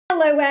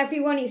Hello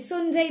everyone, it's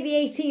Sunday the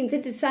 18th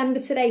of December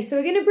today, so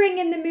we're going to bring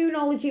in the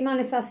Moonology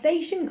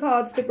manifestation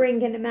cards to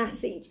bring in a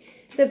message.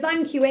 So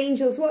thank you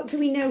angels, what do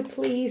we know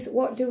please,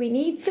 what do we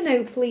need to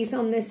know please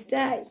on this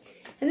day?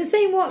 And they're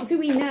saying what do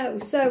we know,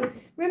 so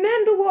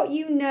remember what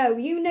you know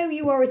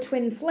you are a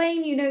twin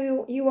flame, you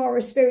know you are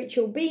a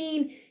spiritual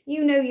being,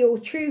 you know your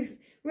truth.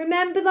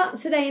 Remember that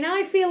today, and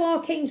I feel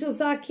Archangel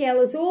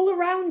Zadkiel is all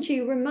around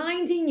you,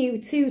 reminding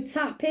you to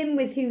tap in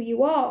with who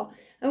you are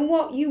and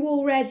what you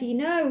already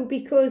know,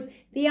 because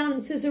the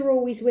answers are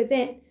always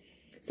within.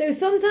 So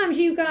sometimes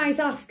you guys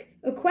ask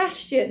a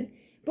question,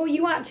 but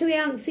you actually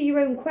answer your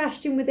own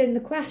question within the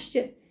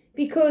question,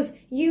 because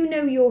you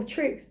know your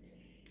truth.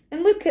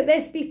 And look at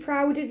this, be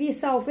proud of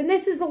yourself. And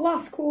this is the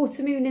last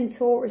quarter moon in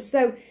Taurus.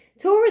 So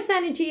Taurus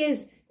energy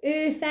is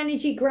earth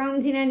energy,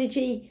 grounding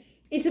energy.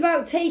 It's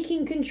about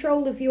taking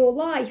control of your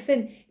life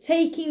and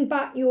taking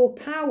back your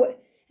power.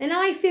 And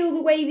I feel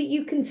the way that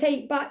you can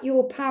take back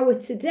your power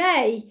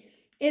today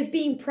is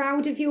being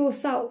proud of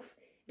yourself,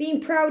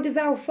 being proud of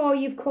how far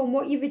you've come,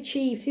 what you've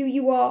achieved, who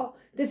you are,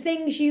 the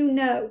things you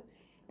know,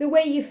 the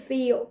way you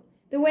feel,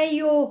 the way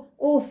you're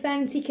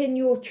authentic in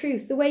your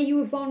truth, the way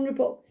you are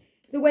vulnerable,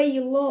 the way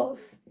you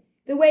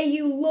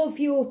love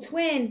your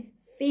twin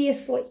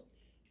fiercely.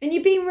 And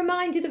you're being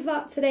reminded of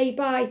that today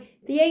by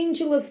the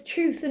angel of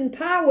truth and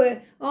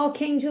power,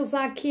 Archangel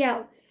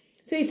Zadkiel.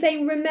 So he's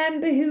saying,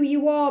 remember who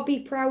you are, be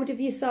proud of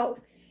yourself.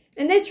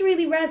 And this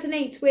really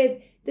resonates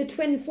with the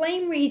twin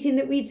flame reading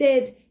that we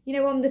did,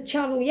 on the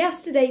channel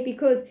yesterday,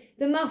 because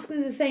the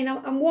masculines are saying,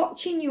 I'm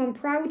watching you, I'm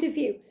proud of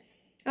you.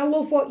 I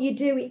love what you're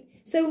doing.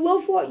 So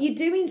love what you're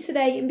doing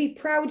today and be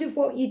proud of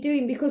what you're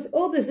doing, because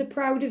others are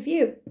proud of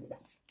you.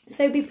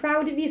 So be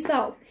proud of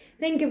yourself.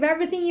 Think of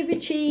everything you've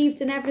achieved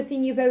and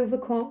everything you've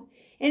overcome,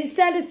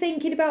 instead of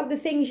thinking about the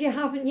things you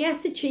haven't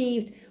yet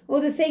achieved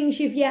or the things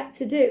you've yet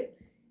to do.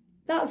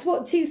 That's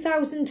what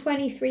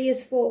 2023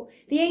 is for.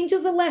 The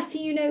angels are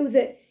letting you know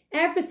that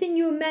everything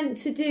you were meant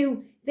to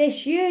do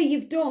this year,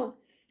 you've done.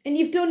 And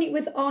you've done it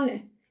with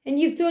honour. And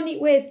you've done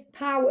it with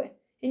power.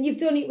 And you've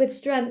done it with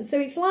strength. So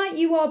it's like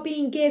you are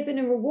being given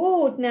a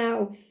reward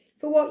now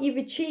for what you've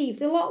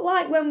achieved. A lot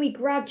like when we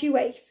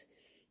graduate.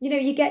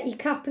 You get your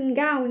cap and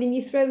gown and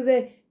you throw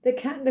the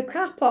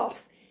cap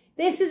off.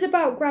 This is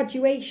about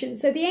graduation.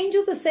 So the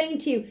angels are saying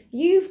to you,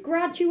 you've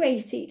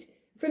graduated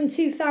from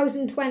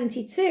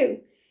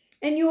 2022.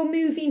 And you're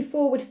moving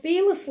forward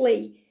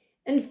fearlessly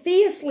and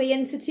fiercely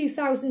into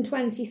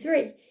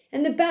 2023,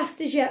 and the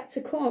best is yet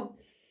to come.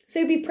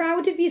 So be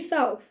proud of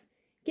yourself,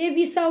 give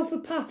yourself a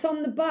pat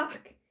on the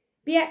back,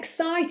 be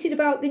excited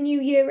about the new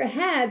year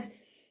ahead,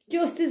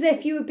 just as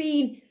if you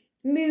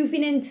were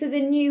moving into the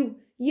new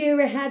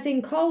year ahead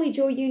in college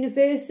or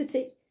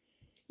university.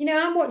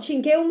 I'm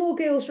watching Gilmore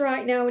Girls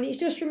right now, and it's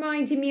just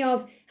reminding me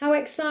of how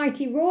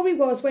excited Rory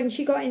was when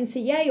she got into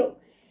Yale.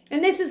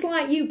 And this is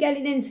like you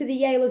getting into the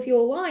Yale of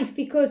your life,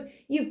 because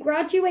you've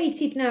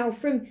graduated now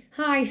from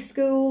high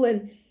school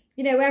and,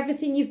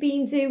 everything you've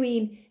been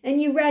doing, and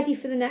you're ready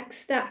for the next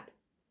step.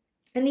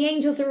 And the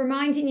angels are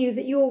reminding you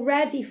that you're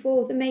ready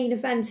for the main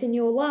event in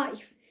your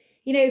life.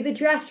 The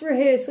dress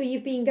rehearsal,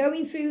 you've been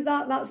going through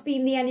that's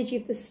been the energy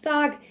of the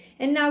stag,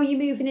 and now you're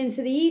moving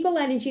into the eagle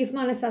energy of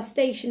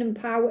manifestation and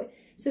power.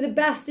 So the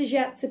best is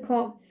yet to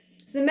come.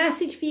 So the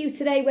message for you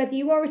today, whether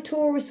you are a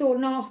Taurus or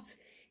not,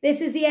 this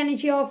is the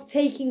energy of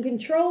taking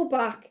control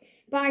back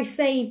by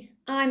saying,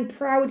 I'm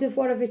proud of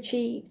what I've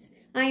achieved.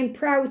 I am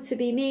proud to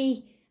be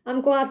me. I'm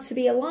glad to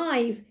be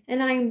alive,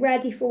 and I am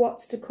ready for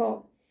what's to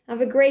come.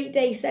 Have a great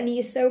day, sending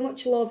you so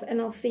much love,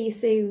 and I'll see you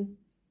soon.